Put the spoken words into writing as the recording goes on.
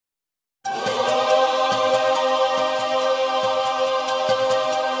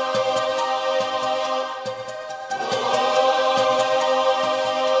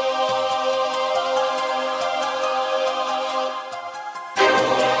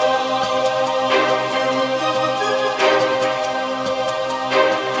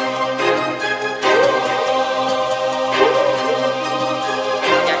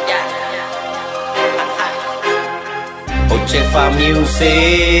Joshefa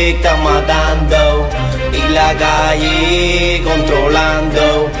Music está matando y la calle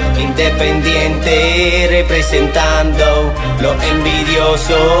controlando, independiente representando, los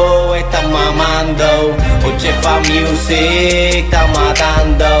envidiosos están mamando. Joshefa Music está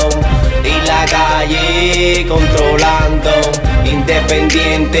matando y la calle controlando,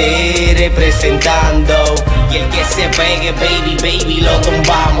 independiente representando, y el que se pegue, baby, baby, lo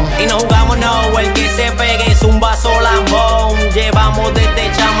tumbamos. Y no jugamos, no, el que se pegue es un vaso lambón. Llevamos desde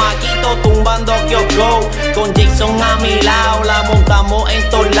chamaquito tumbando kiosco, con Jayson a mi lado, la montamos en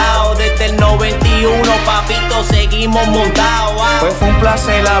todos lados. Desde el 91, papito, seguimos montados. Wow. Pues fue un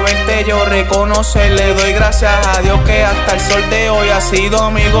placer haberte yo reconocer. Le doy gracias a Dios que hasta el sol de hoy ha sido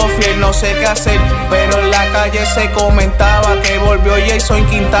amigo fiel. No sé qué hacer, pero en la calle se comentaba que volvió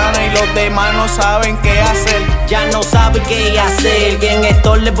JQuintana y los demás no saben qué hacer. Ya no saben qué hacer, que en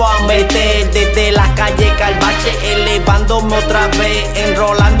esto les voy a meter. Desde la calle Calvache, elevándome otra vez,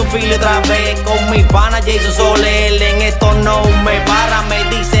 enrolando filo otra vez, con mi pana Jayson Soler. En esto no me para, me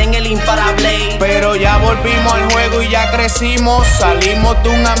dicen el imparable. Pero ya volvimos al juego y ya crecimos. Salimos de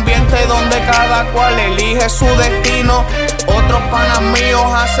un ambiente donde cada cual elige su destino. Otros panas míos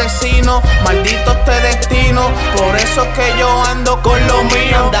asesinos, maldito este destino. Por eso es que yo ando con lo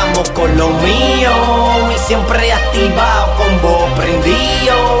mío. Andamos con lo mío y siempre activado, con voz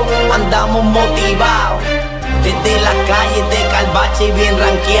prendido. Andamos motivados desde las calles de Calvache bien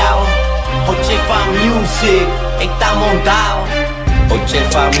rankeados. Joshefa Music está montado.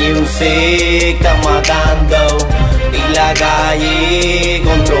 Joshefa Music está matando y la calle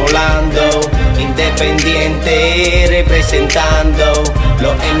controlando, independiente representando,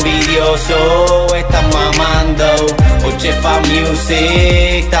 los envidiosos están mamando. Joshefa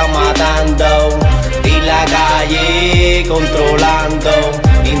Music está matando y la calle controlando,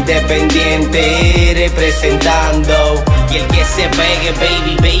 independiente representando, y el que se pegue,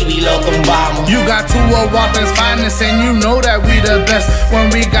 baby, baby, lo tumbamos. You got two of Walton's finest and you know that we the best. When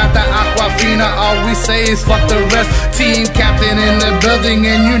we got the Aquafina, all we say is fuck the rest. Team captain in the building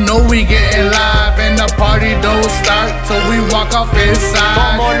and you know we getting live, and the party don't start till we walk off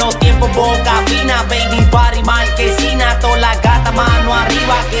inside. Como los tiempos boca fina, baby, party marquesina, todas las gatas mano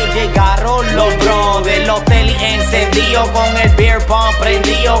arriba que llegaron los brothers, los tele encendidos con el beer pump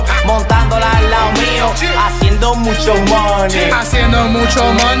prendido, montándola al lado mío, haciendo mucho money. Haciendo mucho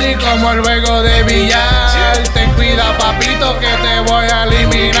money como el juego de billar. Ten cuidado, papito, que te voy a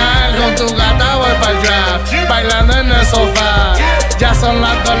eliminar. Con tu gata voy pa'l draft, bailando en el sofá. Ya son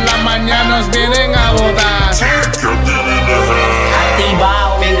las 2 de la mañana, nos vienen a votar.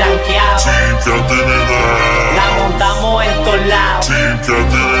 Activado, bien rankeado, la montamos en todos lados.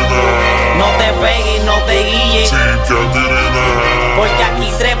 No te pegues, no te guilles, porque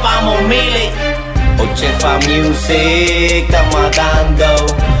aquí trepamos miles. Joshefa Music está matando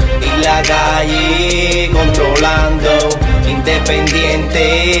y la calle controlando,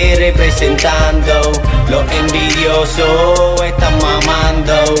 independiente representando, los envidiosos están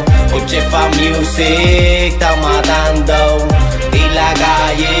mamando. Joshefa Music está matando y la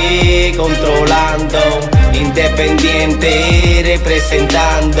calle controlando, independiente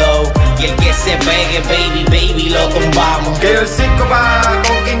representando, y el que se pegue, baby, baby, lo tumbamos. Que el Cisco va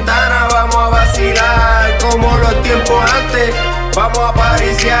con Quintana, vamos a vacilar como los tiempos antes. Vamos a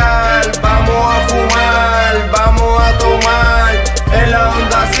pariciar, vamos a fumar, vamos a tomar. En la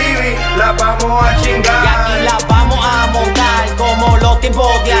Honda Civic la vamos a chingar. Y aquí la vamos a montar como los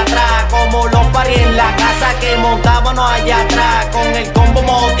tiempos de atrás, como los paris en la casa que montábamos allá atrás, con el combo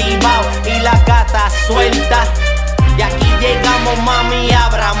motivado y las gatas sueltas. Y aquí llegamos, mami,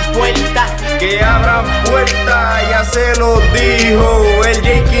 abran puertas. Que abran puertas, ya se lo dijo el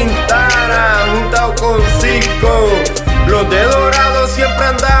JQuintana juntado con Cisco. Los de Dorado siempre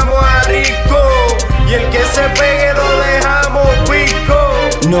andamos a rico, y el que se pegue lo dejamos pico.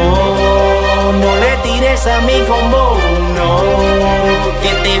 No, no le tires a mi combo, no,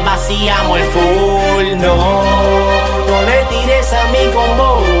 que te vaciamos el full. No, no le tires a mi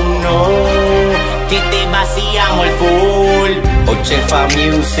combo, no, que te vaciamos el full. Joshefa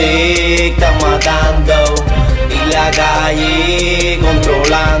Music está matando y la calle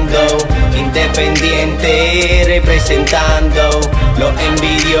controlando, independiente representando, los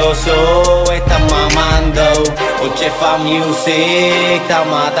envidiosos están mamando. Joshefa Music está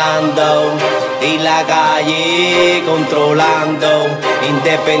matando y la calle controlando,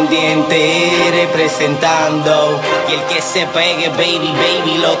 independiente representando, y el que se pegue, baby,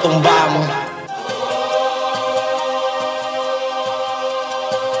 baby, lo tumbamos.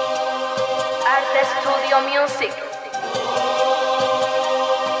 Artez Studio Music.